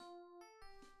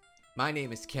My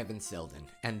name is Kevin Selden,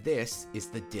 and this is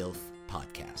the DILF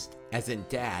Podcast. As in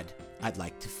Dad, I'd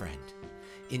like to friend.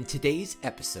 In today's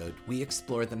episode, we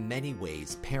explore the many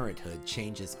ways parenthood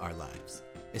changes our lives,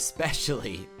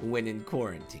 especially when in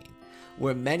quarantine,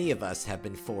 where many of us have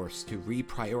been forced to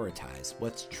reprioritize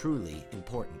what's truly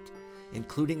important,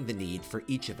 including the need for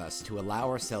each of us to allow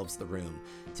ourselves the room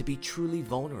to be truly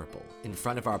vulnerable in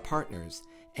front of our partners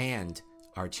and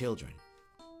our children.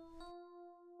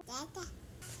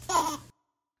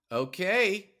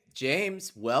 Okay,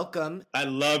 James, welcome. I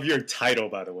love your title,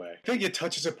 by the way. I think it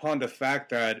touches upon the fact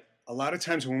that a lot of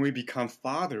times when we become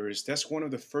fathers, that's one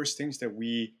of the first things that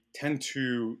we tend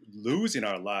to lose in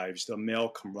our lives, the male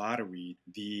camaraderie,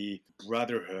 the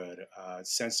brotherhood,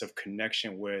 sense of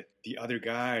connection with the other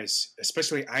guys.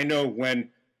 Especially, I know when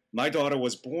my daughter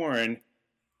was born,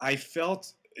 I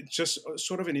felt just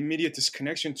sort of an immediate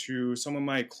disconnection to some of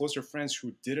my closer friends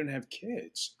who didn't have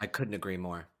kids. I couldn't agree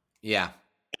more. Yeah.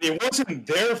 It wasn't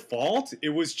their fault. It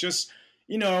was just,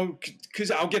 because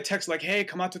I'll get texts like, hey,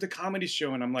 come out to the comedy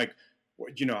show. And I'm like,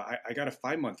 I got a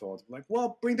 5-month-old. Like,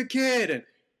 well, bring the kid. And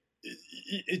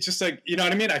it's just like, you know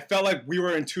what I mean? I felt like we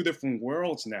were in two different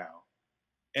worlds now.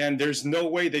 And there's no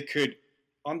way they could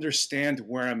understand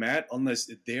where I'm at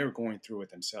unless they're going through it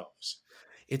themselves.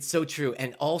 It's so true.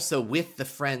 And also with the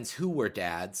friends who were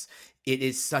dads, it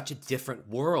is such a different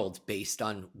world based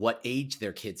on what age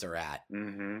their kids are at.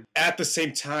 Mm-hmm. At the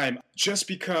same time, just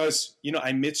because,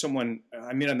 I meet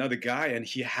another guy and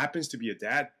he happens to be a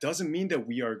dad doesn't mean that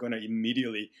we are going to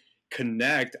immediately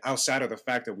connect outside of the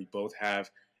fact that we both have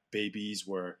babies,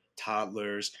 we're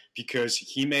toddlers, because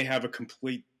he may have a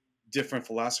complete different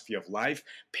philosophy of life,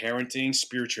 parenting,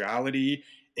 spirituality,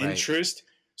 interest. Right.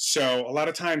 So a lot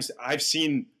of times I've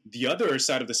seen the other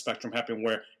side of the spectrum happen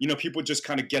where, people just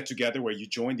kind of get together where you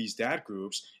join these dad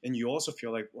groups and you also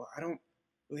feel like, well, I don't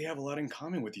really have a lot in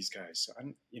common with these guys. So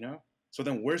so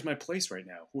then where's my place right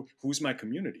now? Who's my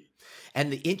community?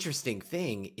 And the interesting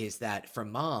thing is that for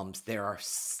moms,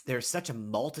 there's such a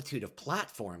multitude of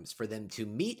platforms for them to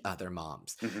meet other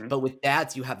moms. Mm-hmm. But with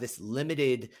dads, you have this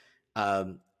limited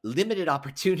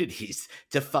opportunities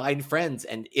to find friends.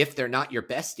 And if they're not your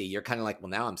bestie, you're kind of like, well,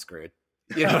 now I'm screwed.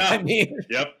 You know what I mean?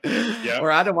 Yep.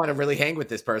 Or I don't want to really hang with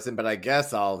this person, but I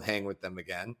guess I'll hang with them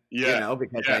again. Yeah.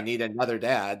 Because I need another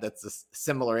dad that's a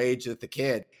similar age with the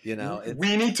kid.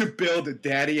 We need to build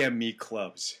Daddy and Me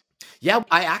clubs. Yeah,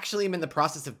 I actually am in the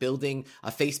process of building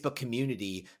a Facebook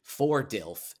community for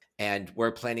DILF. And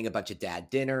we're planning a bunch of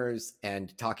dad dinners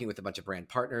and talking with a bunch of brand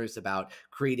partners about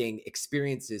creating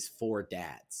experiences for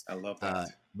dads. I love that.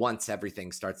 Once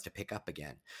everything starts to pick up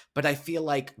again. But I feel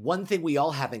like one thing we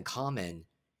all have in common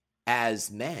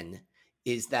as men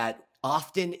is that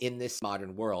often in this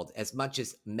modern world, as much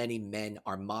as many men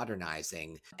are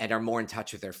modernizing and are more in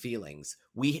touch with their feelings,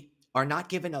 we are not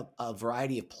given a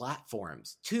variety of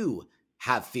platforms to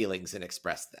have feelings and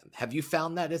express them. Have you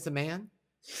found that as a man?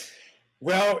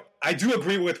 Well, I do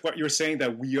agree with what you're saying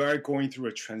that we are going through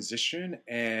a transition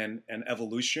and an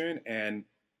evolution, and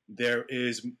there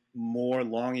is more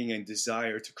longing and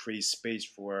desire to create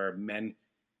space where men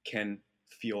can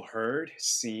feel heard,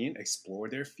 seen, explore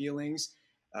their feelings,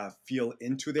 feel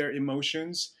into their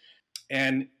emotions.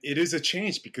 And it is a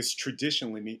change because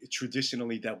traditionally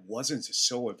that wasn't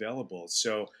so available.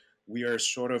 So we are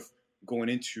sort of going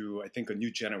into, I think, a new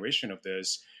generation of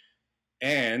this.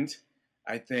 And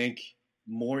I think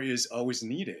more is always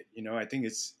needed. I think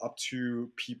it's up to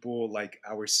people like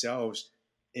ourselves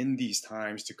in these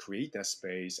times to create that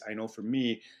space. I know for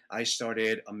me, I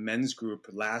started a men's group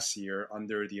last year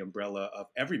under the umbrella of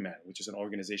Everyman, which is an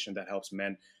organization that helps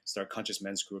men start conscious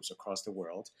men's groups across the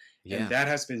world. Yeah. And that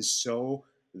has been so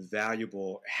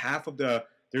valuable.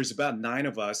 There's about 9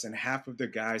 of us, and half of the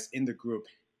guys in the group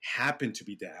happen to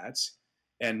be dads.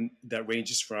 And that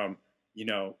ranges from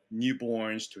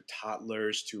newborns to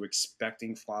toddlers to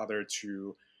expecting father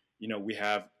to, we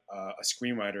have a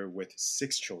screenwriter with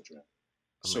 6 children.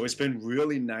 So it's been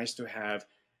really nice to have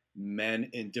men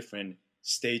in different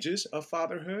stages of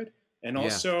fatherhood and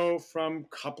also from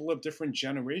a couple of different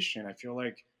generations. I feel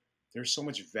like there's so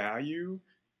much value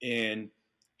in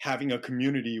having a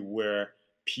community where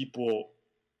people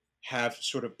have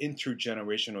sort of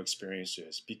intergenerational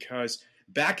experiences, because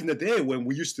back in the day when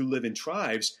we used to live in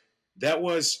tribes, that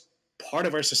was part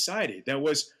of our society. That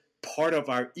was part of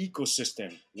our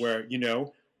ecosystem where,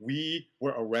 we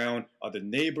were around other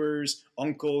neighbors,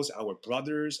 uncles, our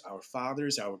brothers, our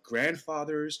fathers, our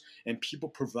grandfathers, and people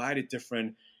provided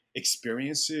different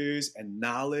experiences and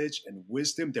knowledge and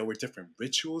wisdom. There were different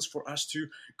rituals for us to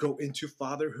go into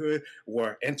fatherhood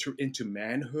or enter into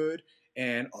manhood.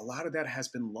 And a lot of that has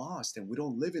been lost, and we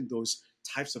don't live in those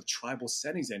types of tribal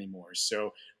settings anymore.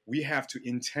 So we have to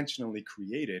intentionally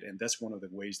create it, and that's one of the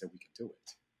ways that we can do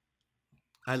it.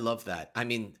 I love that. I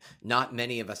mean, not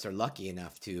many of us are lucky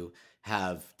enough to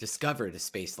have discovered a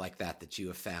space like that you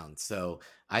have found. So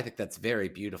I think that's very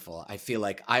beautiful. I feel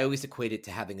like I always equate it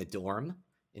to having a dorm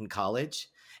in college.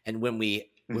 And when we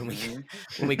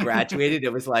graduated,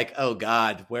 it was like, oh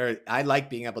God, where I like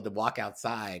being able to walk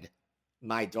outside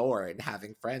my door and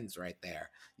having friends right there.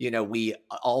 We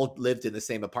all lived in the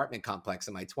same apartment complex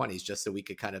in my 20s just so we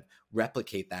could kind of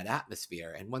replicate that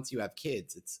atmosphere. And once you have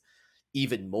kids, it's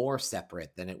even more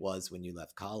separate than it was when you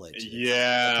left college.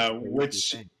 Yeah,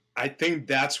 which I think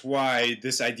that's why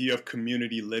this idea of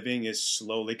community living is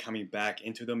slowly coming back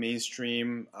into the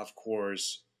mainstream. Of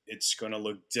course, it's going to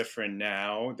look different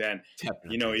now than,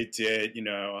 it did,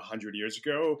 100 years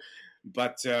ago.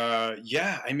 But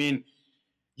yeah, I mean,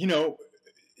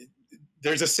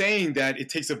 there's a saying that it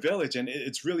takes a village, and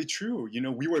it's really true.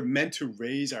 We were meant to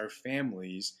raise our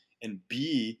families and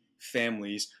be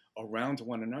families around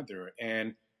one another.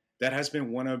 And that has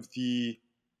been one of the,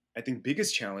 I think,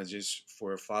 biggest challenges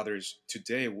for fathers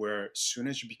today, where as soon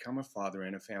as you become a father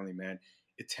and a family man,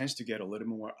 it tends to get a little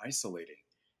more isolating.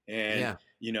 And,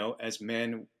 as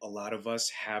men, a lot of us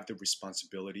have the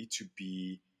responsibility to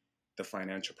be the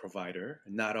financial provider,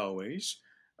 not always.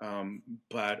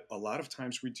 But a lot of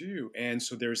times we do. And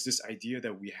so there's this idea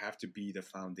that we have to be the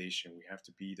foundation, we have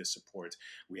to be the support,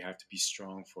 we have to be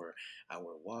strong for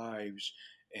our wives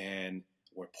and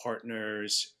our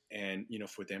partners, and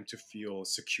for them to feel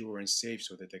secure and safe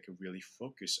so that they can really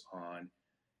focus on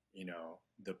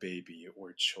the baby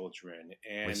or children.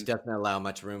 And which doesn't allow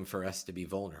much room for us to be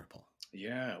vulnerable.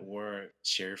 Yeah, or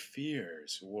share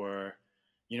fears, or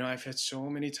I've had so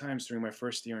many times during my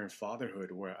first year in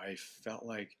fatherhood where I felt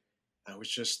like I was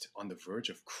just on the verge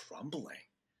of crumbling.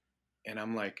 And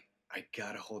I'm like, I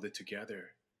gotta hold it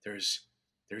together. There's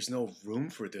no room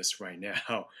for this right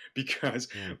now because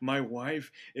my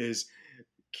wife is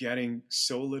getting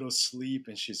so little sleep,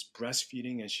 and she's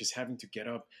breastfeeding, and she's having to get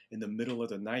up in the middle of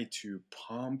the night to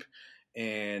pump,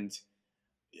 and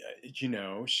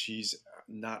she's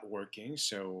not working,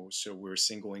 so we're a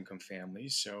single income family,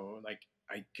 so like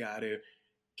I gotta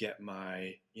get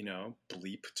my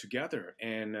bleep together.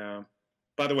 And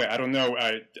by the way, I don't know,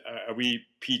 are we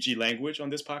PG language on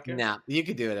this podcast? No, you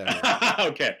could do it.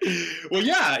 Okay, well,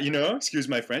 yeah, excuse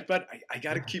my French, but I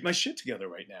gotta keep my shit together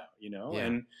right now,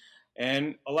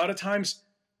 and a lot of times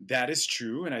that is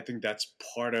true, and I think that's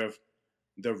part of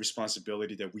the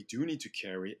responsibility that we do need to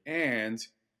carry. And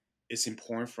it's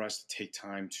important for us to take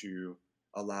time to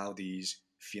allow these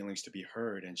feelings to be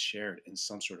heard and shared in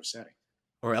some sort of setting.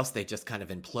 Or else they just kind of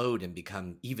implode and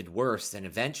become even worse, and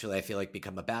eventually I feel like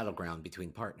become a battleground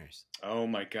between partners. Oh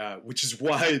my God. Which is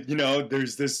why,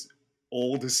 there's this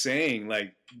old saying,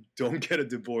 like, don't get a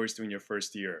divorce during your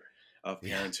first year of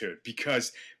parenthood,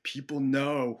 because people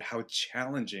know how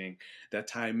challenging that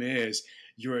time is.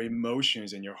 Your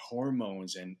emotions and your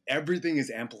hormones and everything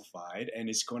is amplified, and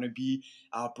it's going to be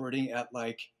operating at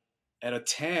a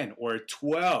 10 or a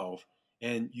 12,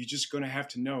 and you're just going to have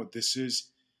to know this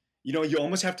is, you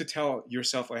almost have to tell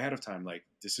yourself ahead of time, like,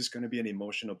 this is going to be an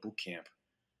emotional boot camp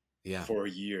for a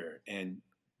year, and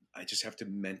I just have to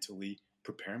mentally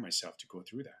prepare myself to go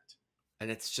through that. And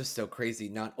it's just so crazy,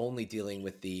 not only dealing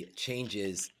with the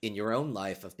changes in your own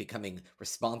life of becoming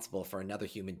responsible for another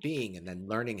human being and then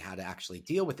learning how to actually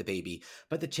deal with the baby,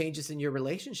 but the changes in your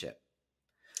relationship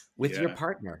with your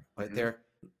partner. Mm-hmm.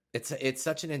 It's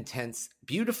such an intense,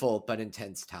 beautiful, but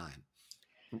intense time.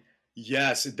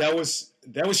 Yes, that was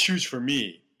huge for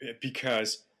me,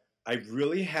 because I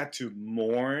really had to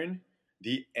mourn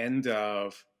the end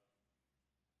of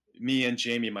me and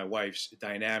Jamie, my wife's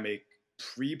dynamic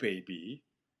pre-baby.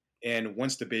 And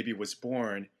once the baby was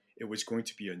born, it was going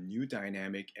to be a new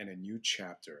dynamic and a new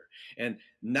chapter. And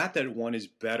not that one is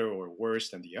better or worse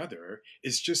than the other,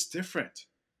 it's just different.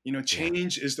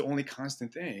 Change is the only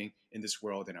constant thing in this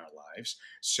world, in our lives.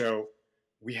 So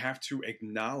we have to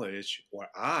acknowledge, or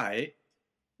I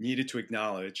needed to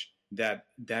acknowledge, that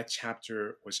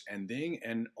chapter was ending,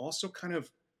 and also kind of,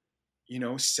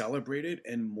 celebrate it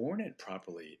and mourn it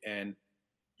properly, and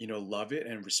love it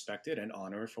and respect it and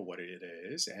honor it for what it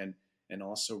is, and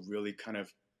also really kind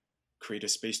of create a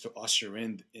space to usher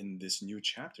in this new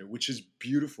chapter, which is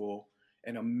beautiful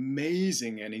and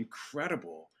amazing and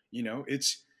incredible.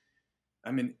 It's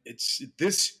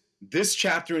this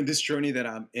chapter and this journey that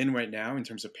I'm in right now, in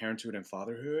terms of parenthood and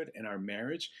fatherhood and our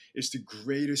marriage, is the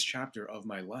greatest chapter of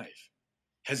my life.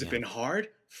 Has it Yeah. been hard?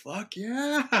 Fuck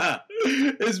yeah.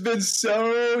 It's been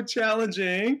so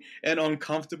challenging and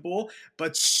uncomfortable,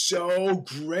 but so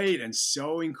great and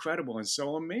so incredible and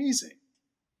so amazing.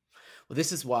 Well,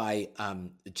 this is why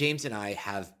James and I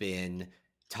have been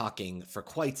talking for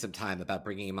quite some time about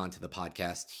bringing him onto the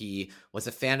podcast. He was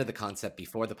a fan of the concept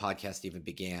before the podcast even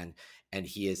began, and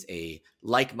he is a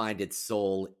like minded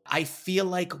soul. I feel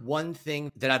like one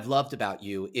thing that I've loved about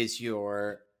you is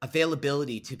your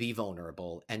availability to be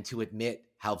vulnerable and to admit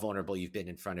how vulnerable you've been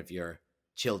in front of your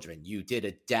children. You did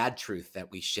a dad truth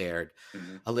that we shared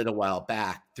Mhm. a little while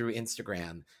back through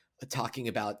Instagram, talking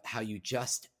about how you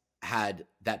just had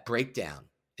that breakdown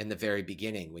in the very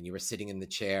beginning when you were sitting in the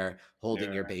chair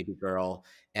holding your Yeah. baby girl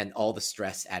and all the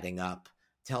stress adding up.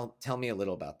 Tell me a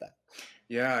little about that.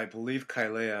 Yeah, I believe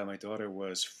Kailea, my daughter,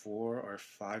 was 4 or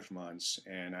 5 months,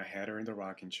 and I had her in the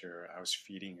rocking chair. I was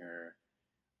feeding her.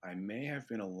 I may have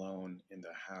been alone in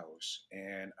the house,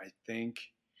 and I think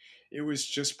it was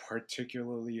just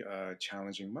particularly a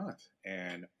challenging month,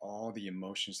 and all the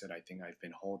emotions that I think I've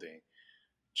been holding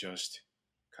just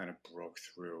kind of broke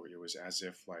through. It was as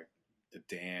if like the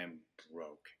dam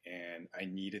broke, and I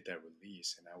needed that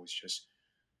release, and I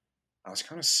was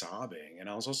kind of sobbing, and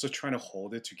I was also trying to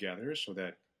hold it together so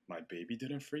that my baby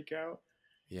didn't freak out.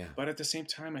 Yeah. But at the same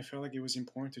time, I felt like it was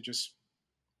important to just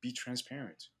be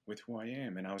transparent with who I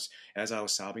am. And as I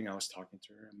was sobbing, I was talking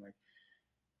to her. I'm like,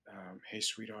 "Hey,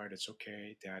 sweetheart, it's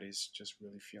okay. Daddy's just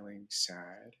really feeling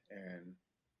sad and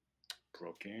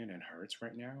broken and hurts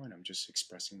right now, and I'm just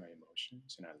expressing my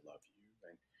emotions. And I love you."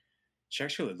 And she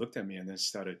actually looked at me and then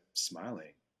started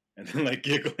smiling and then like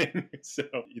giggling. So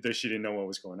either she didn't know what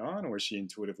was going on, or she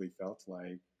intuitively felt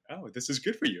like, "Oh, this is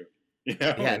good for you," you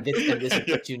know. Yeah, this is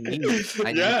what you need.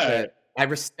 I need Yeah, to I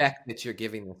respect that you're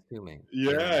giving this to me.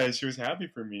 yeah, and she was happy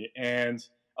for me. And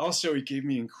also it gave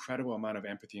me incredible amount of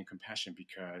empathy and compassion,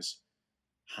 because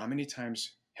how many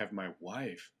times have my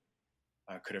wife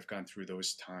could have gone through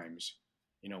those times,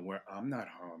 where I'm not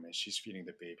home and she's feeding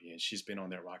the baby and she's been on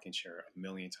that rocking chair a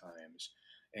million times.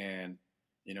 And,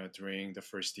 during the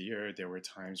first year, there were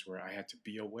times where I had to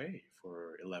be away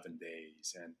for 11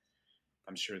 days. And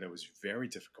I'm sure that was very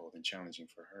difficult and challenging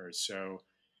for her. So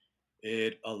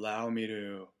it allowed me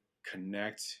to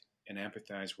connect and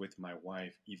empathize with my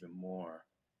wife even more.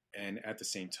 And at the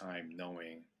same time,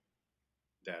 knowing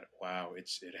that, wow, it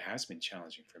has been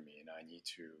challenging for me and I need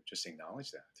to just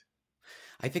acknowledge that.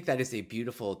 I think that is a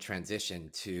beautiful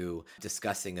transition to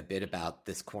discussing a bit about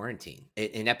this quarantine.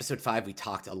 In episode 5, we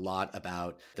talked a lot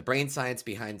about the brain science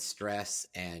behind stress,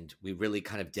 and we really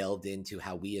kind of delved into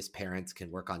how we as parents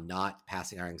can work on not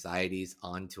passing our anxieties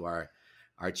on to our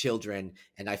children.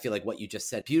 And I feel like what you just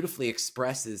said beautifully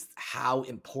expresses how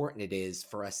important it is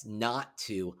for us not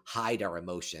to hide our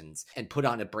emotions and put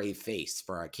on a brave face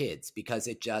for our kids, because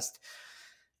it just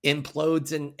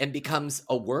implodes and becomes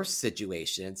a worse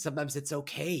situation. And sometimes it's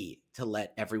okay to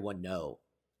let everyone know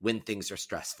when things are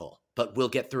stressful, but we'll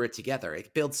get through it together.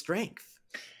 It builds strength.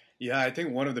 Yeah, I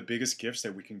think one of the biggest gifts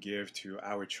that we can give to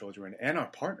our children and our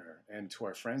partner and to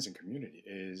our friends and community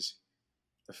is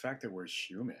the fact that we're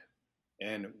human,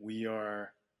 and we're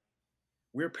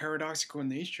paradoxical in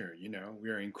nature. We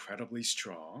are incredibly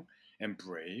strong and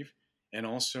brave, and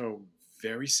also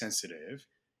very sensitive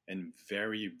and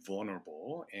very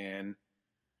vulnerable, and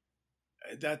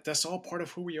that's all part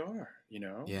of who we are.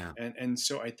 Yeah. And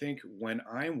so I think when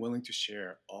I'm willing to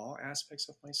share all aspects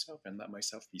of myself and let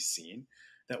myself be seen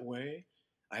that way,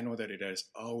 I know that it has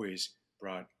always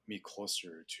brought me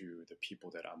closer to the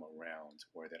people that I'm around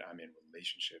or that I'm in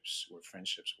relationships or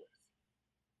friendships with.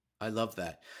 I love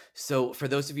that. So, for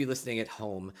those of you listening at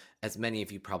home, as many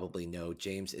of you probably know,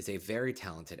 James is a very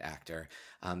talented actor,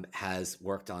 has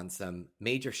worked on some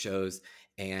major shows,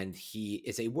 and he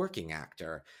is a working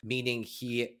actor, meaning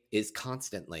he is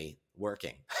constantly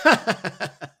working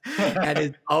and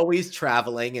is always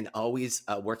traveling and always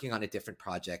working on a different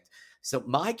project. So,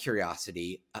 my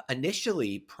curiosity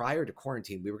initially, prior to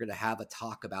quarantine, we were going to have a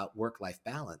talk about work life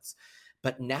balance.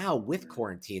 But now with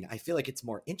quarantine, I feel like it's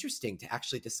more interesting to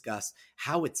actually discuss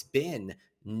how it's been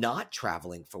not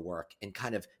traveling for work and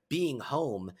kind of being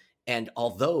home. And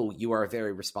although you are a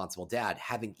very responsible dad,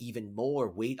 having even more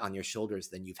weight on your shoulders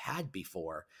than you've had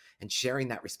before and sharing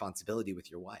that responsibility with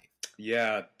your wife.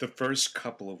 Yeah, the first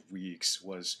couple of weeks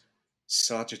was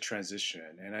such a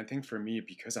transition. And I think for me,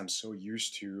 because I'm so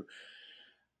used to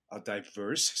a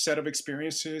diverse set of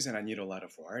experiences and I need a lot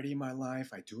of variety in my life.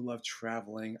 I do love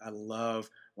traveling. I love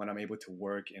when I'm able to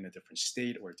work in a different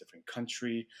state or a different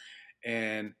country.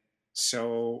 And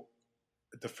so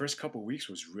the first couple of weeks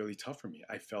was really tough for me.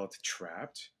 I felt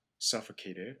trapped,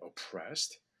 suffocated,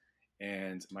 oppressed.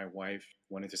 And my wife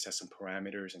wanted to set some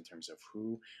parameters in terms of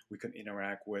who we could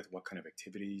interact with, what kind of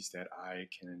activities that I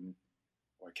can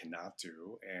or cannot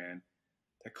do. And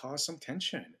that caused some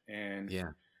tension. And,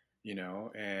 Yeah. you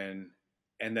know, and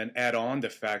then add on the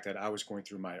fact that I was going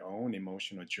through my own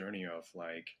emotional journey of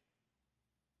like,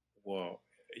 well,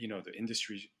 the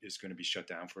industry is going to be shut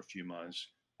down for a few months.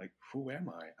 Like, who am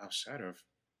I outside of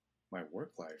my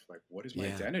work life? Like, what is my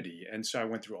Yeah. identity? And so I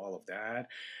went through all of that.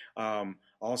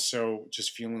 Also,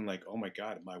 just feeling like, oh my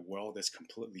God, my world is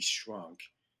completely shrunk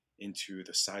into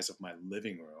the size of my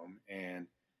living room. And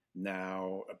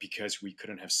now, because we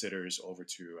couldn't have sitters over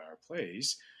to our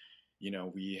place,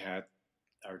 we had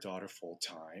our daughter full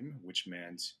time, which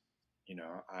meant,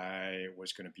 I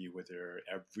was going to be with her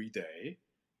every day,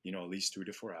 at least 3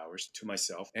 to 4 hours to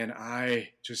myself. And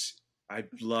I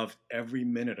loved every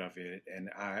minute of it. And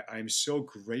I'm so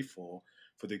grateful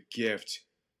for the gift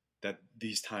that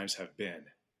these times have been.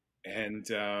 And,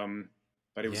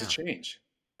 but it was a Yeah. change.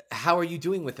 How are you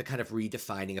doing with the kind of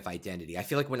redefining of identity? I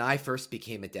feel like when I first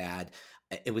became a dad,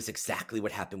 it was exactly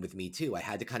what happened with me too. I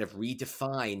had to kind of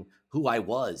redefine who I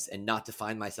was and not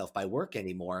define myself by work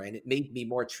anymore. And it made me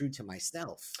more true to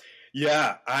myself.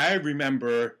 Yeah, I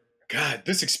remember, God,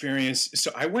 this experience.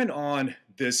 So I went on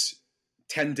this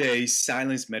 10-day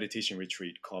silence meditation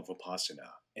retreat called Vipassana.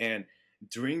 And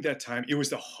during that time, it was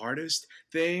the hardest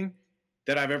thing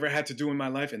that I've ever had to do in my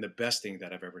life and the best thing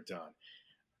that I've ever done.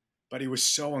 But it was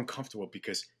so uncomfortable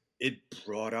because it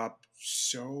brought up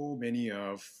so many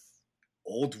of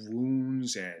old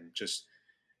wounds and just,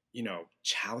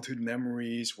 childhood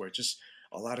memories where just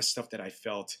a lot of stuff that I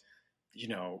felt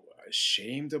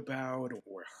ashamed about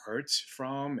or hurt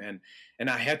from, and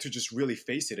I had to just really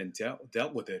face it and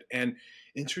dealt with it. And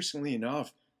interestingly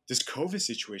enough, this COVID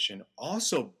situation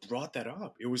also brought that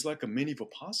up. It was like a mini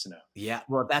Vipassana. Yeah,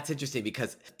 well, that's interesting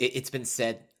because it's been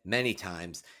said many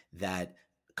times that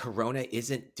Corona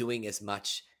isn't doing as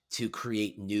much to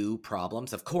create new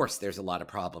problems. Of course, there's a lot of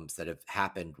problems that have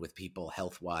happened with people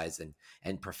health-wise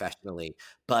and professionally,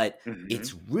 but Hmm.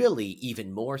 it's really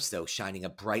even more so shining a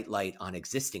bright light on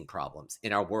existing problems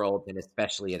in our world and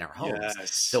especially in our homes.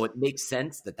 So Yes, it makes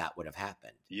sense that that would have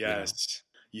happened, you know? yes,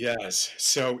 yes.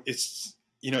 So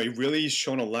it really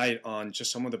shone a light on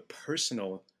just some of the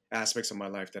personal aspects of my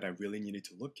life that I really needed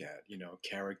to look at.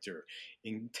 Character,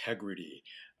 integrity.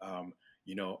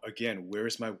 Again, where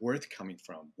is my worth coming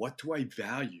from? What do I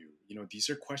value? These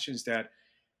are questions that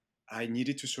I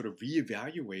needed to sort of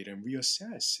reevaluate and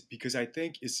reassess, because I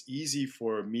think it's easy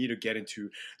for me to get into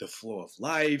the flow of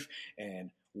life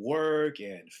and work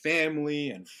and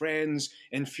family and friends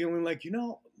and feeling like,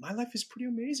 my life is pretty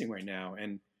amazing right now.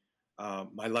 And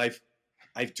my life,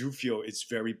 I do feel it's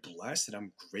very blessed and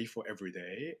I'm grateful every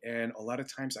day. And a lot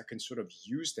of times I can sort of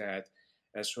use that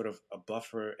as sort of a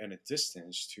buffer and a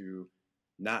distance to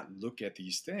not look at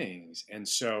these things. And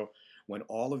so when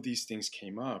all of these things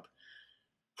came up,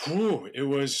 whew, it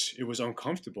was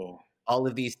uncomfortable. All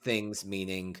of these things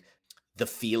meaning the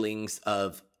feelings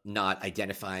of not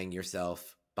identifying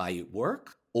yourself by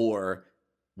work, or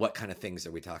what kind of things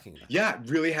are we talking about? Yeah,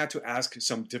 really had to ask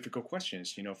some difficult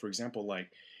questions. For example,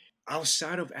 like,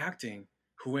 outside of acting,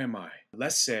 who am I?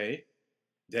 Let's say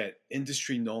that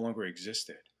industry no longer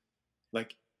existed.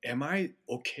 Like, am I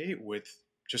okay with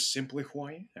just simply who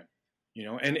I am?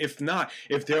 And if not,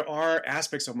 if there are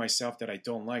aspects of myself that I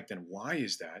don't like, then why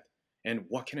is that? And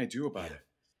what can I do about Yeah. it?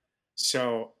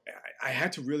 So I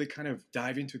had to really kind of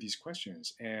dive into these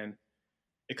questions, and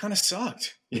it kind of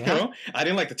sucked. Yeah. I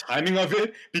didn't like the timing of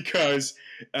it because,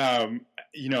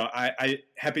 I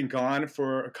had been gone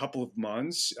for a couple of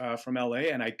months from LA,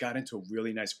 and I got into a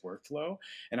really nice workflow,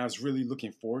 and I was really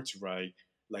looking forward to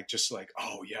like just like,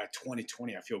 oh yeah,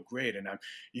 2020, I feel great, and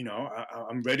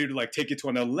I'm ready to like take it to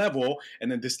another level, and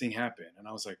then this thing happened, and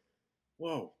I was like,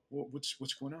 whoa,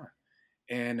 what's going on?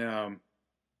 And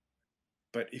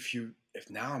but if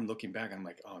now I'm looking back, I'm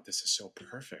like, oh, this is so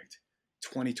perfect.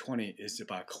 2020 is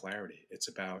about clarity. It's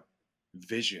about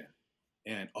vision.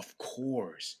 And of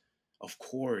course,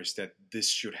 that this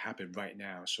should happen right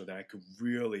now so that I could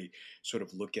really sort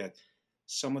of look at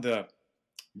some of the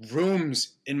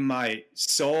rooms in my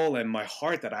soul and my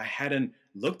heart that I hadn't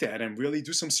looked at and really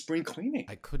do some spring cleaning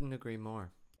I couldn't agree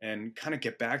more. and kind of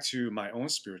get back to my own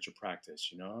spiritual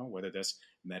practice, whether that's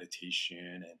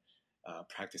meditation and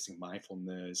practicing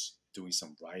mindfulness, doing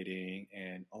some writing,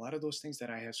 and a lot of those things that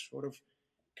I have sort of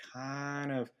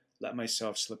kind of let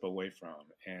myself slip away from.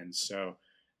 And so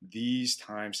these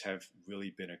times have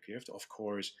really been a gift. Of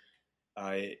course,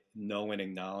 I know and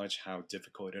acknowledge how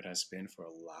difficult it has been for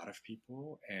a lot of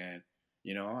people. And,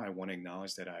 I want to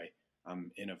acknowledge that I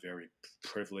I'm in a very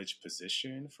privileged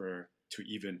position to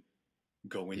even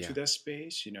go into Yeah. that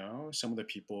space. Some of the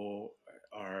people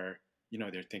are,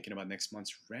 they're thinking about next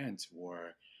month's rent,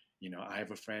 or, I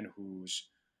have a friend whose,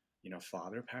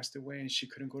 father passed away and she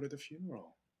couldn't go to the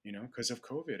funeral, because of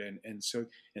COVID.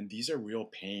 And these are real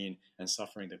pain and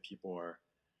suffering that people are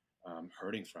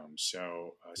hurting from.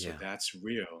 So Yeah. that's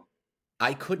real.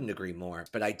 I couldn't agree more,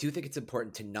 but I do think it's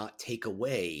important to not take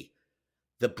away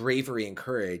the bravery and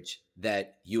courage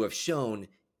that you have shown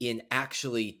in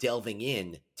actually delving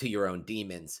in to your own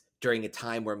demons during a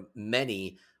time where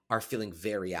many are feeling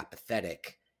very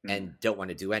apathetic Mm. and don't want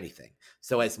to do anything.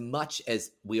 So as much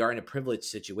as we are in a privileged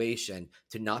situation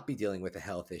to not be dealing with a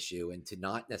health issue and to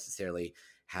not necessarily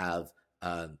have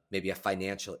maybe a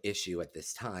financial issue at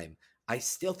this time, I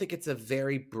still think it's a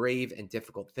very brave and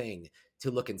difficult thing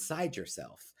to look inside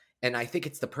yourself. And I think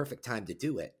it's the perfect time to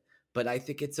do it. But I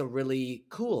think it's a really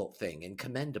cool thing and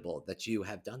commendable that you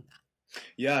have done that.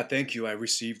 Yeah, thank you. I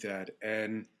received that.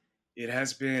 And it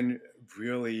has been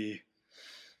really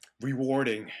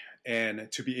rewarding,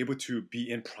 and to be able to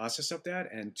be in process of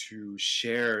that and to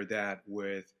share that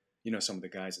with some of the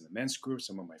guys in the men's group,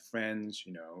 some of my friends,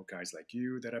 guys like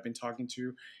you that I've been talking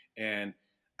to. And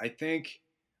I think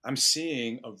I'm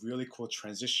seeing a really cool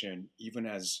transition, even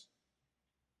as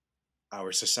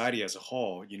our society as a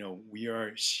whole. We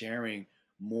are sharing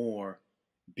more,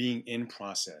 being in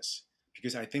process,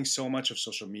 because I think so much of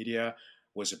social media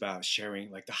was about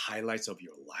sharing like the highlights of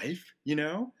your life,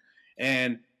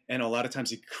 and and a lot of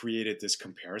times it created this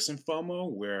comparison FOMO,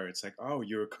 where it's like, oh,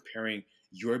 you're comparing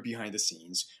your behind the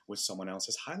scenes with someone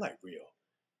else's highlight reel,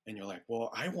 and you're like,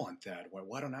 well, I want that.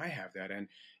 Why don't I have that? And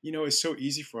it's so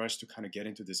easy for us to kind of get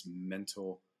into this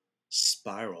mental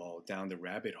spiral down the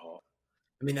rabbit hole.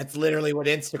 I mean, that's literally what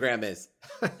Instagram is.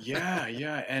 Yeah,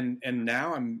 yeah, and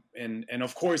now and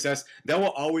of course that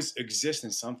will always exist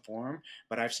in some form.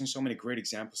 But I've seen so many great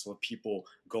examples of people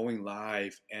going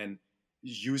live and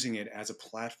using it as a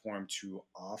platform to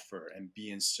offer and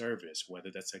be in service, whether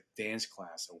that's a dance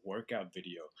class, a workout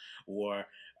video, or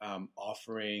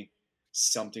offering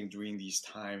something during these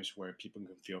times where people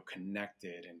can feel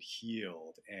connected and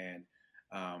healed, and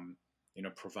um,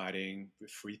 providing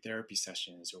free therapy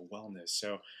sessions or wellness.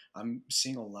 So I'm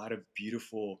seeing a lot of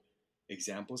beautiful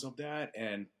examples of that.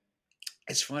 And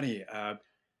it's funny,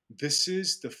 this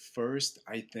is the first,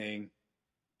 I think,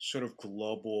 sort of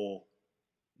global,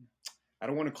 I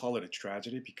don't want to call it a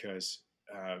tragedy, because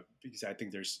I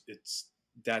think it's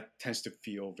that tends to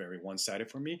feel very one-sided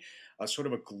for me, sort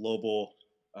of a global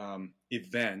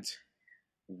event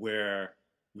where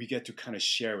we get to kind of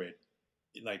share it,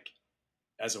 like,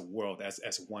 as a world,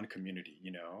 as one community,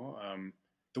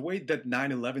 the way that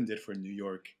 9/11 did for New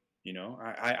York.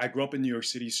 I grew up in New York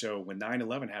City, so when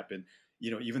 9/11 happened,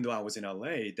 even though I was in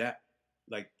LA, that,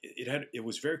 like, it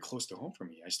was very close to home for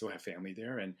me. I still have family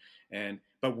there, and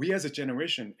but we as a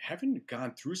generation haven't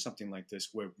gone through something like this,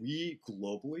 where we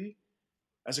globally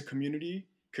as a community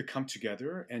could come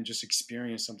together and just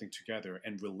experience something together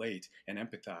and relate and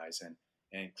empathize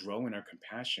and grow in our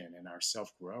compassion and our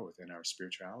self growth and our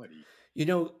spirituality. You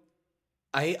know,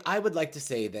 I would like to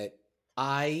say that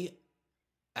I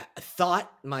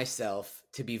thought myself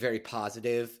to be very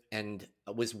positive and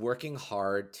was working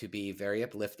hard to be very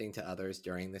uplifting to others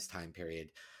during this time period.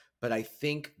 But I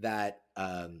think that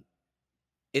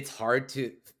it's hard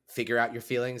to figure out your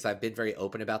feelings. I've been very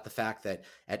open about the fact that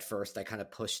at first I kind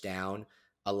of pushed down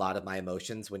a lot of my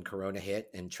emotions when Corona hit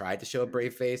and tried to show a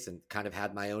brave face and kind of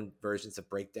had my own versions of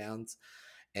breakdowns.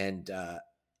 And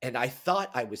I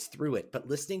thought I was through it, but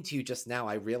listening to you just now,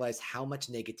 I realized how much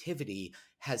negativity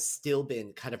has still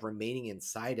been kind of remaining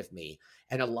inside of me.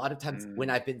 And a lot of times when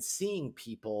Mm, I've been seeing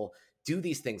people do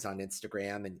these things on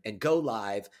Instagram and go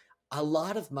live, a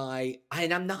lot of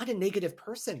and I'm not a negative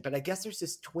person, but I guess there's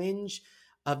this twinge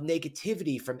of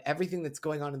negativity from everything that's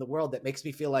going on in the world that makes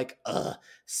me feel like, ugh,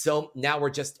 so now we're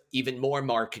just even more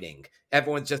marketing.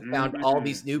 Everyone's just found all mm,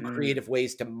 these new mm, creative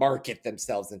ways to market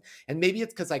themselves. And maybe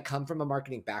it's because I come from a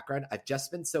marketing background. I've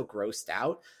just been so grossed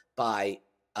out by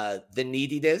the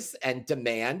neediness and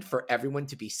demand for everyone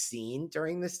to be seen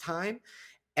during this time.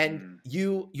 And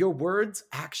mm. your words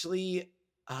actually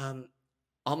um,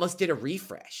 almost did a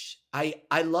refresh.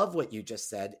 I love what you just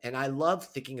said, and I love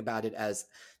thinking about it as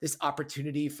this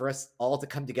opportunity for us all to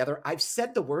come together. I've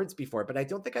said the words before, but I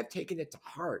don't think I've taken it to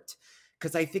heart,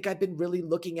 because I think I've been really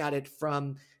looking at it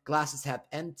from glasses half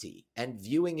empty and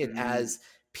viewing it Mm, as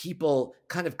people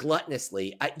kind of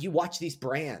gluttonously. You watch these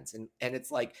brands, and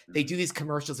it's like they mm, do these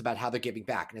commercials about how they're giving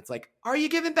back, and it's like, are you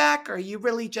giving back, or are you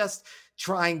really just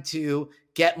trying to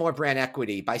get more brand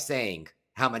equity by saying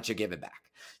how much you're giving back?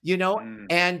 you know, Mm.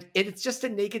 and it's just a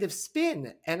negative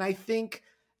spin. And I think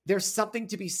there's something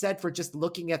to be said for just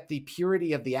looking at the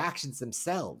purity of the actions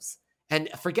themselves and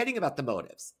forgetting about the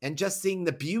motives and just seeing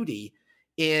the beauty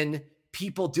in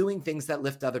people doing things that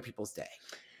lift other people's day.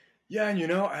 Yeah,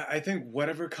 and I think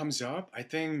whatever comes up, I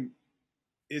think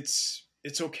it's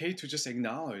okay to just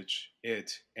acknowledge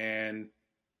it and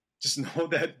just know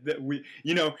that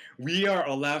we are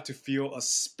allowed to feel a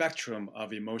spectrum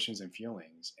of emotions and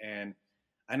feelings. And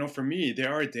I know for me,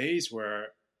 there are days where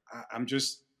I'm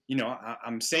just,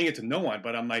 I'm saying it to no one,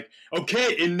 but I'm like,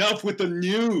 okay, enough with the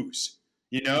news,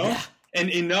 you know, Yeah. and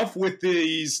enough with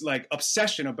these like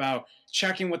obsession about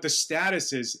checking what the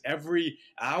status is every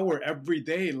hour, every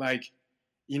day. Like,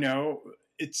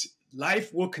 it's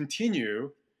life will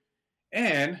continue.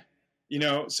 And,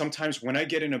 sometimes when I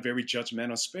get in a very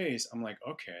judgmental space, I'm like,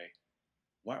 okay,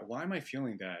 why am I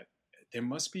feeling that? There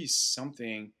must be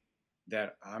something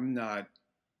that I'm not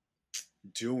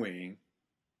doing,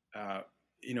 uh,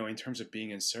 in terms of being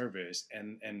in service,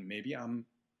 and maybe I'm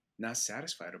not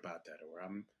satisfied about that, or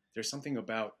there's something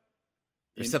about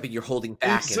There's in, something you're holding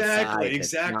back exactly, inside that's not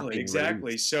exactly, being exactly.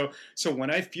 released. So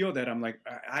when I feel that, I'm like,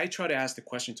 I try to ask the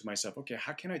question to myself, okay,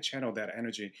 how can I channel that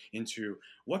energy into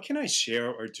what can I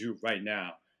share or do right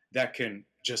now that can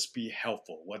just be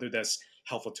helpful, whether that's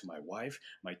helpful to my wife,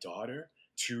 my daughter,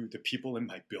 to the people in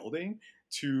my building,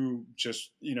 to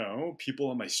just, people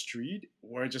on my street,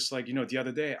 or just like, the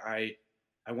other day I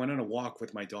went on a walk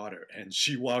with my daughter and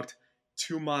she walked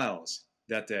 2 miles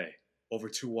that day, over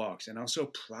 2 walks, and I was so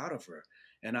proud of her.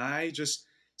 And I just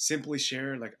simply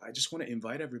share, like, I just want to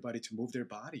invite everybody to move their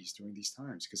bodies during these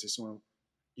times, because it's so,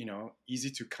 easy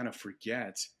to kind of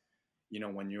forget,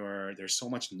 when there's so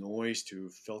much noise to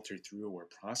filter through or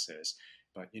process.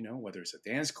 But, whether it's a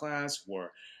dance class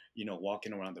or,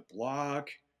 walking around the block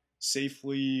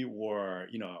safely, or,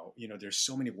 there's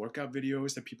so many workout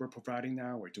videos that people are providing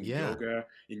now, or doing Yeah. yoga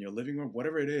in your living room,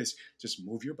 whatever it is, just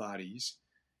move your bodies.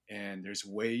 And there's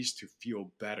ways to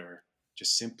feel better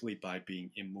just simply by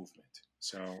being in movement.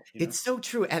 So, It's so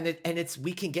true. And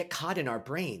we can get caught in our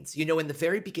brains. In the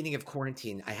very beginning of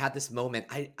quarantine, I had this moment.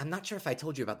 I'm not sure if I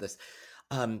told you about this.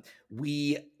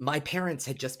 My parents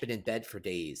had just been in bed for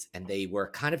days and they were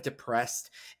kind of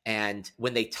depressed. And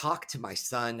when they talked to my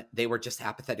son, they were just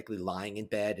apathetically lying in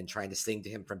bed and trying to sing to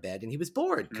him from bed. And he was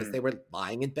bored because they were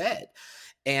lying in bed.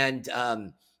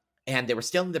 And they were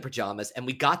still in the pajamas, and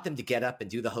we got them to get up and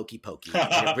do the hokey pokey,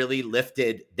 and it really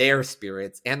lifted their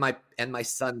spirits and my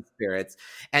son's spirits.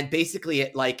 And basically,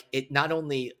 it not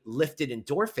only lifted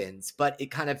endorphins, but it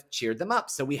kind of cheered them up.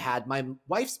 So we had my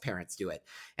wife's parents do it,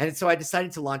 and so I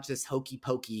decided to launch this hokey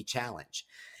pokey challenge,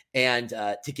 and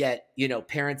to get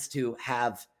parents to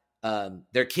have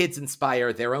their kids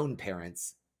inspire their own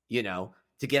parents,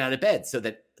 to get out of bed, so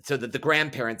that the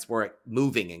grandparents were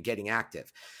moving and getting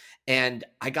active. And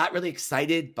I got really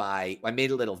excited I made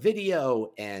a little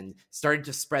video and started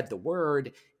to spread the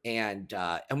word, and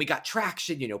we got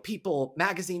traction. People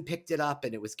magazine picked it up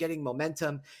and it was getting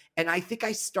momentum. And I think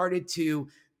I started to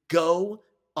go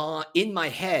in my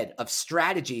head of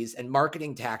strategies and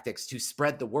marketing tactics to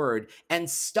spread the word, and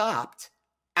stopped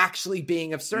actually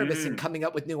being of service and coming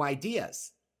up with new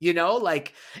ideas.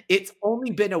 Like, it's only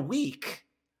been a week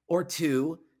or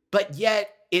two, but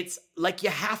yet it's like you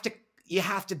have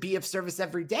to be of service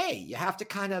every day. You have to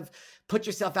kind of put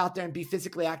yourself out there and be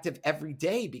physically active every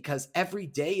day, because every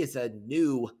day is a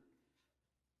new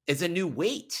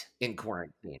weight in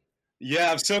quarantine.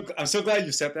 Yeah, I'm so glad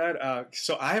you said that.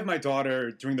 So I have my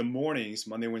daughter during the mornings,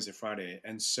 Monday, Wednesday, Friday,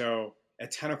 and so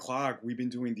at 10 o'clock we've been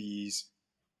doing these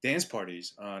dance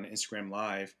parties on Instagram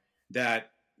Live.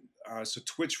 That so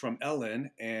Twitch from Ellen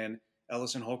and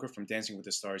Ellison Holker from Dancing with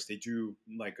the Stars, they do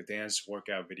like a dance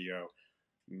workout video,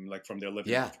 like from their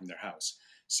living room, from their house.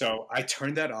 So I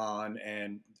turned that on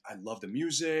and I love the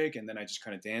music, and then I just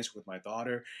kind of dance with my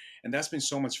daughter, and that's been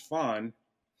so much fun.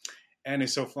 And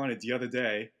it's so funny, the other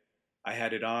day I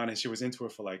had it on and she was into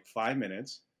it for like 5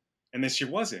 minutes, and then she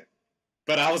wasn't.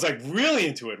 But I was like really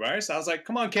into it, right? So I was like,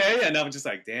 come on, Kay. And I was just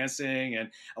like dancing, and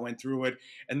I went through it.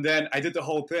 And then I did the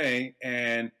whole thing,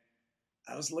 and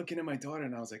I was looking at my daughter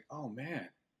and I was like, oh man,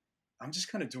 I'm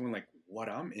just kind of doing like what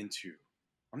I'm into.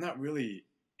 I'm not really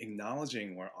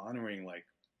acknowledging or honoring like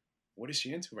what is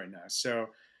she into right now. So,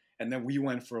 and then we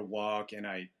went for a walk, and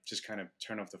I just kind of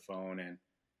turned off the phone,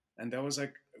 and that was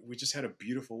like, we just had a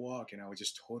beautiful walk, and I was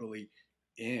just totally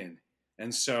in.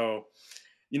 And so,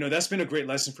 that's been a great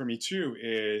lesson for me too,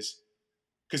 is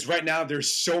because right now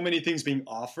there's so many things being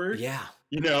offered,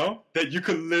 that you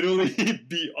could literally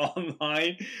be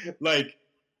online like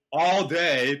all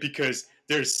day, because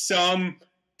there's some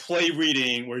play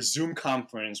reading or Zoom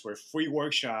conference or free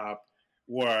workshop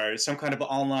or some kind of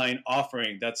online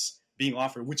offering that's being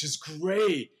offered, which is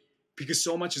great because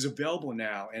so much is available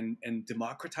now, and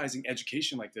democratizing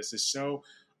education like this is so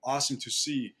awesome to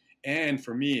see. And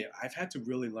for me, I've had to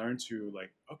really learn to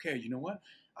like, okay, you know what?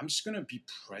 I'm just gonna be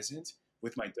present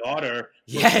with my daughter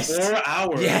for Yes. 4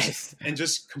 hours Yes. and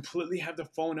just completely have the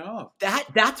phone off.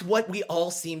 That's what we all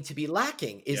seem to be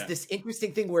lacking, is Yeah. this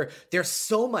interesting thing where there's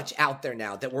so much out there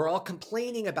now that we're all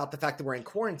complaining about the fact that we're in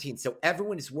quarantine. So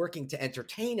everyone is working to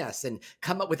entertain us and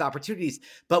come up with opportunities.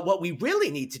 But what we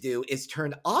really need to do is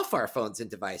turn off our phones and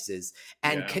devices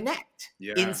and Yeah. connect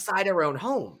Yeah. inside our own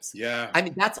homes. Yeah. I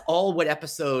mean, that's all what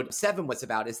episode 7 was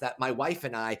about, is that my wife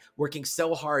and I, working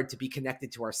so hard to be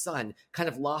connected to our son, kind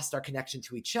of lost our connection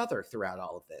to each other throughout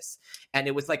all of this. And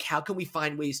it was like, how can we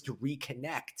find ways to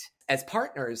reconnect as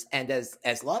partners and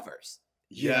as lovers?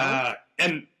 Yeah.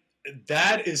 And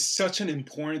that is such an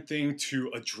important thing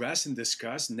to address and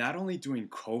discuss, not only during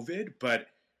COVID, but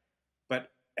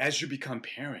as you become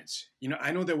parents. You know,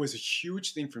 I know there was a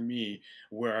huge thing for me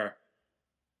where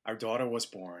our daughter was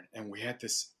born and we had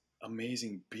this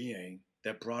amazing being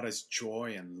that brought us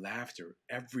joy and laughter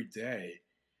every day.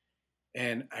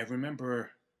 And I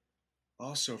remember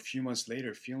also a few months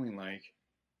later feeling like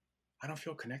I don't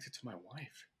feel connected to my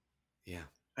wife. Yeah.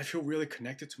 I feel really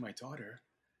connected to my daughter,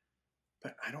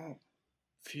 but I don't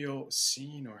feel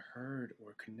seen or heard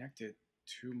or connected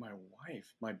to my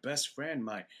wife, my best friend,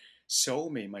 my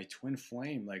soulmate, my twin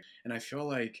flame. Like, and I feel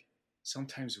like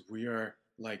sometimes we are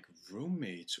like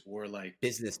roommates or like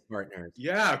Business partners.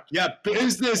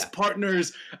 business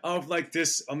partners of like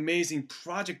this amazing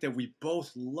project that we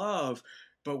both love.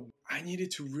 But I needed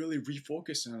to really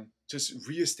refocus on just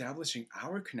reestablishing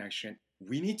our connection.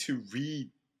 We need to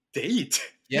date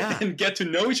and get to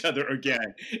know each other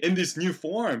again in this new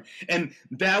form. And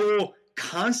that will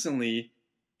constantly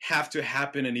have to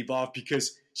happen and evolve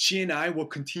because she and I will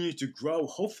continue to grow,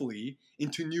 hopefully,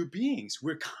 into new beings.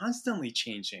 We're constantly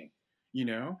changing, you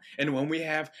know? And when we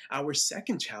have our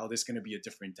second child, it's going to be a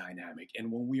different dynamic.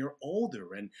 And when we are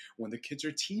older and when the kids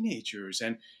are teenagers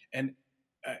and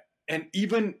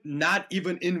even not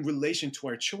even in relation to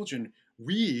our children,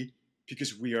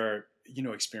 because we are, you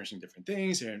know, experiencing different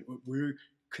things and we're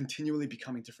continually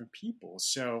becoming different people.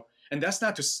 So, and that's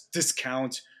not to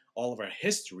discount all of our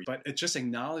history, but it's just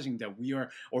acknowledging that we are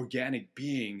organic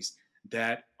beings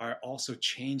that are also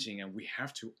changing, and we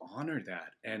have to honor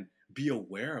that and be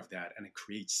aware of that and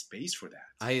create space for that.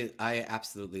 I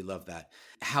absolutely love that.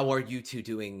 How are you two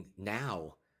doing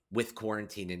now with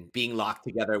quarantine and being locked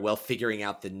together while figuring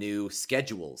out the new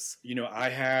schedules? You know, I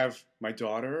have my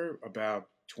daughter about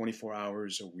 24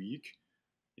 hours a week.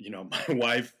 You know, my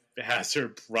wife has her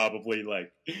probably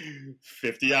like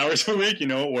 50 hours a week, you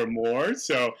know, or more.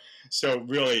 So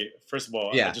really, first of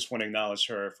all, I just want to acknowledge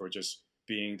her for just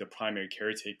being the primary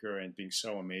caretaker and being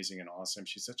so amazing and awesome.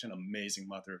 She's such an amazing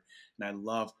mother, and I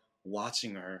love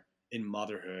watching her in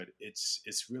motherhood.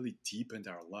 It's really deepened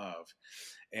our love.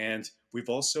 And we've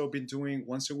also been doing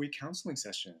once a week counseling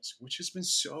sessions, which has been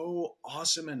so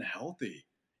awesome and healthy.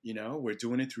 You know, we're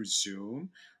doing it through Zoom.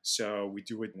 So we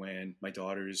do it when my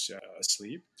daughter's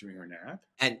asleep during her nap.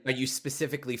 And are you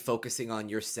specifically focusing on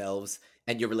yourselves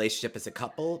and your relationship as a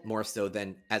couple more so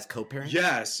than as co-parents?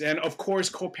 Yes. And of course,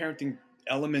 co-parenting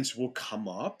elements will come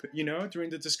up, you know, during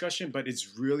the discussion, but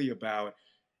it's really about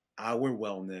our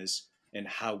wellness and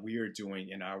how we are doing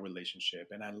in our relationship.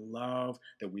 And I love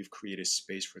that we've created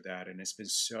space for that. And it's been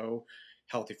so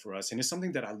healthy for us. And it's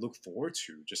something that I look forward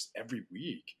to just every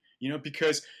week, you know,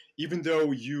 because even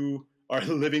though you are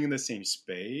living in the same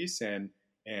space and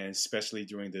especially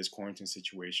during this quarantine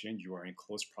situation, you are in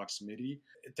close proximity.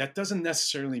 That doesn't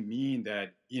necessarily mean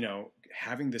that, you know,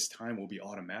 having this time will be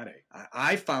automatic.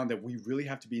 I found that we really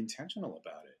have to be intentional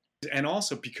about it. And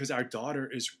also because our daughter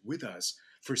is with us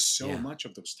for so much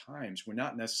of those times, we're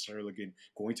not necessarily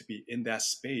going to be in that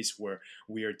space where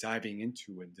we are diving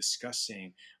into and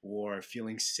discussing or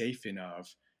feeling safe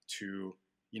enough to,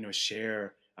 you know,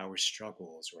 share our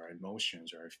struggles or our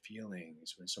emotions or our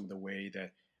feelings or some of the way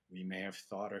that we may have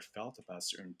thought or felt about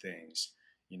certain things,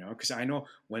 you know, because I know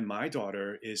when my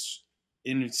daughter is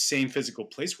in the same physical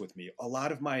place with me, a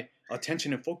lot of my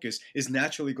attention and focus is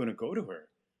naturally going to go to her.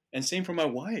 And same for my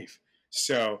wife.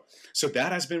 So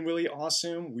that has been really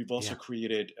awesome. We've also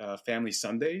created family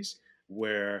Sundays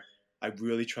where I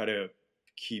really try to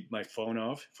keep my phone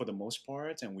off for the most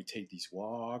part. And we take these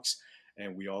walks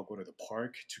and we all go to the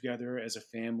park together as a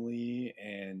family.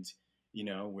 And, you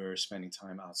know, we're spending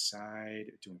time outside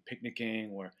doing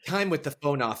picnicking or time with the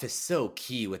phone off is so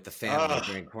key with the family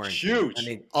during quarantine. Huge. I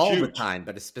mean, all the time,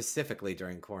 but specifically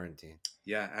during quarantine.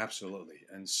 Yeah, absolutely.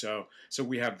 And so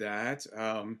we have that.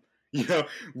 You know,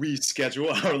 we schedule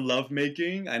our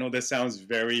lovemaking. I know that sounds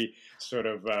very sort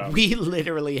of We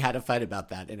literally had a fight about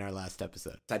that in our last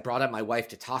episode. I brought up my wife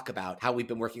to talk about how we've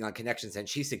been working on connections, and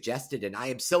she suggested, and I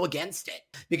am so against it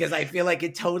because I feel like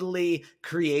it totally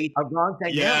creates a wrong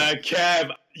dynamic. Yeah,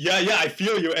 Kev. Yeah, I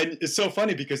feel you. And it's so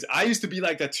funny because I used to be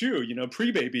like that too, you know,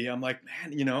 pre-baby. I'm like,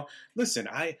 man, you know, listen,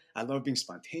 I love being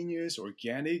spontaneous,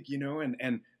 organic, you know,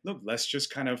 and look, let's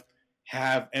just kind of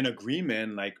have an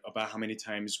agreement like about how many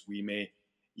times we may,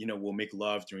 you know, we'll make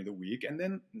love during the week. And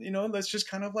then, you know, let's just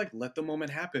kind of like let the moment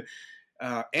happen.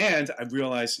 And I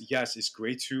realized, yes, it's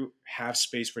great to have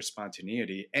space for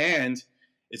spontaneity, and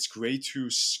it's great to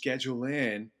schedule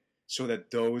in so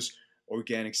that those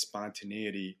organic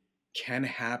spontaneity can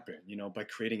happen, you know, by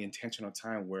creating intentional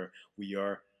time where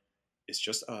it's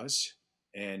just us,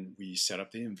 and we set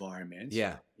up the environment,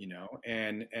 Yeah. you know,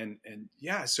 and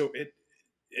yeah, so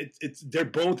it's they're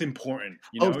both important,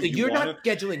 you Oh, know. so You you're want not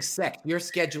scheduling sex. You're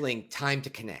scheduling time to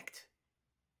connect.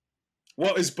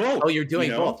 well, it's both, Oh, you're you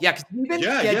doing know. both. Yeah, because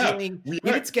Yeah, we we've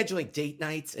are. been scheduling date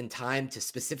nights and time to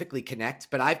specifically connect.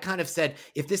 But I've kind of said,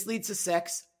 if this leads to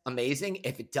sex, amazing.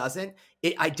 If it doesn't,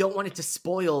 I don't want it to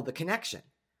spoil the connection.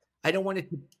 I don't want it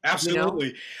to, you know?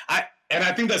 Absolutely. I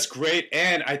think that's great.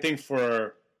 And I think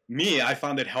for me, I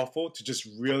found it helpful to just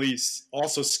really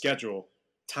also schedule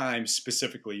time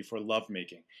specifically for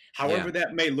lovemaking. Yeah. However,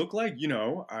 that may look like, you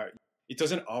know, it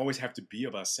doesn't always have to be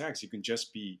about sex. It can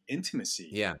just be intimacy,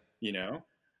 Yeah. you know.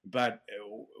 But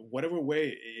whatever way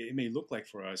it may look like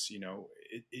for us, you know,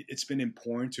 it's been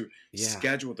important to Yeah.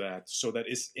 schedule that so that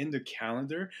it's in the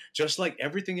calendar, just like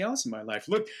everything else in my life.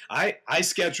 Look, I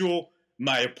schedule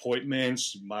my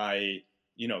appointments, my,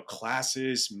 you know,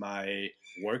 classes, my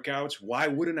workouts. Why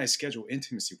wouldn't I schedule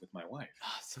intimacy with my wife?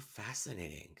 Oh, so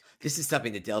fascinating. This is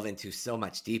something to delve into so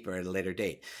much deeper at a later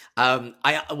date. I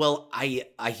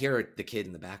hear the kid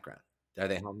in the background. Are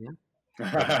they home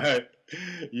now?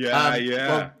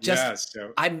 Yeah.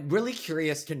 So I'm really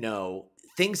curious to know,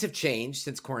 things have changed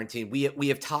since quarantine. We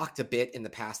have talked a bit in the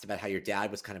past about how your dad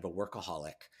was kind of a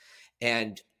workaholic.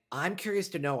 And I'm curious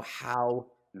to know how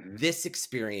mhm. this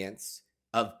experience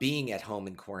of being at home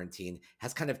in quarantine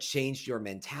has kind of changed your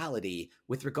mentality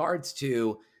with regards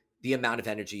to the amount of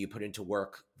energy you put into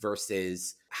work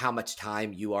versus how much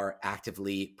time you are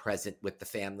actively present with the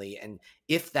family, and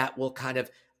if that will kind of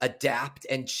adapt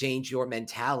and change your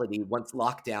mentality once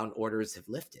lockdown orders have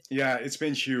lifted. Yeah, it's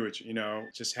been huge, you know,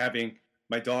 just having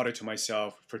my daughter to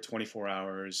myself for 24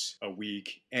 hours a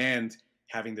week and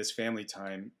having this family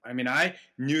time. I mean, I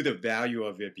knew the value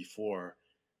of it before,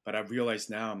 but I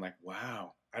realized now, I'm like,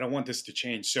 wow, I don't want this to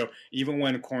change. So even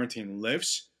when quarantine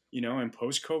lifts, you know, and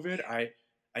post COVID, I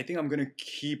think I'm going to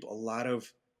keep a lot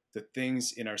of the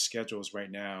things in our schedules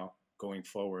right now going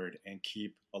forward and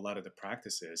keep a lot of the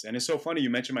practices. And it's so funny you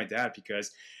mentioned my dad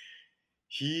because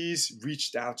he's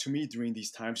reached out to me during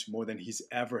these times more than he's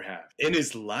ever have in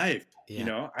his life. Yeah. You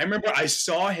know, I remember I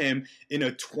saw him in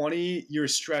a 20-year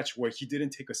stretch where he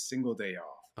didn't take a single day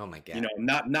off. Oh my God. You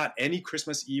know, not any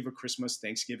Christmas Eve or Christmas,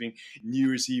 Thanksgiving, New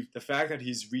Year's Eve. The fact that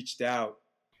he's reached out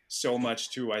so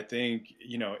much too, I think,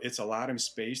 you know, it's allowed him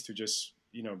space to just,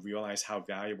 you know, realize how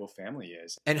valuable family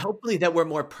is. And hopefully that we're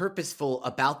more purposeful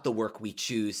about the work we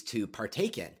choose to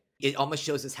partake in. It almost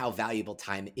shows us how valuable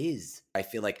time is. I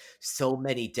feel like so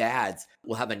many dads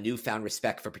will have a newfound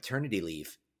respect for paternity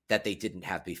leave that they didn't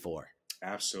have before.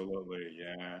 Absolutely,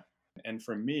 yeah. And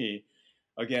for me,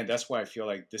 again, that's why I feel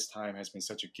like this time has been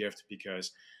such a gift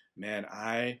because, man,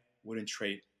 I wouldn't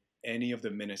trade any of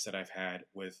the minutes that I've had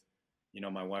with, you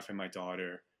know, my wife and my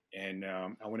daughter. And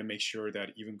I want to make sure that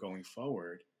even going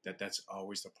forward, that that's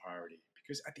always the priority.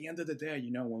 Because at the end of the day,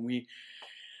 you know, when we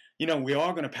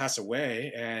are going to pass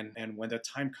away, and when that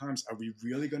time comes, are we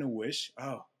really going to wish,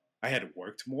 oh, I had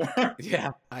worked more?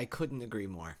 Yeah, I couldn't agree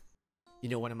more. You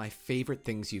know, one of my favorite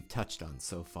things you've touched on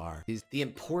so far is the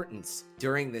importance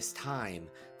during this time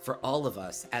for all of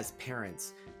us as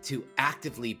parents to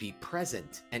actively be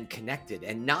present and connected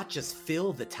and not just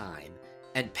fill the time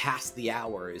and pass the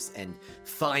hours and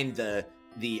find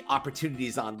the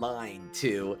opportunities online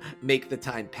to make the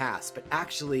time pass, but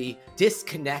actually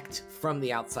disconnect from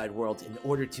the outside world in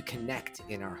order to connect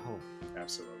in our home.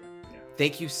 Absolutely.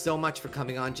 Thank you so much for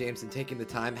coming on, James, and taking the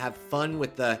time. Have fun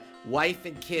with the wife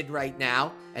and kid right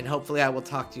now, and hopefully I will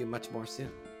talk to you much more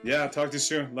soon. Yeah, talk to you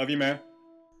soon. Love you, man.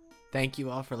 Thank you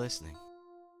all for listening.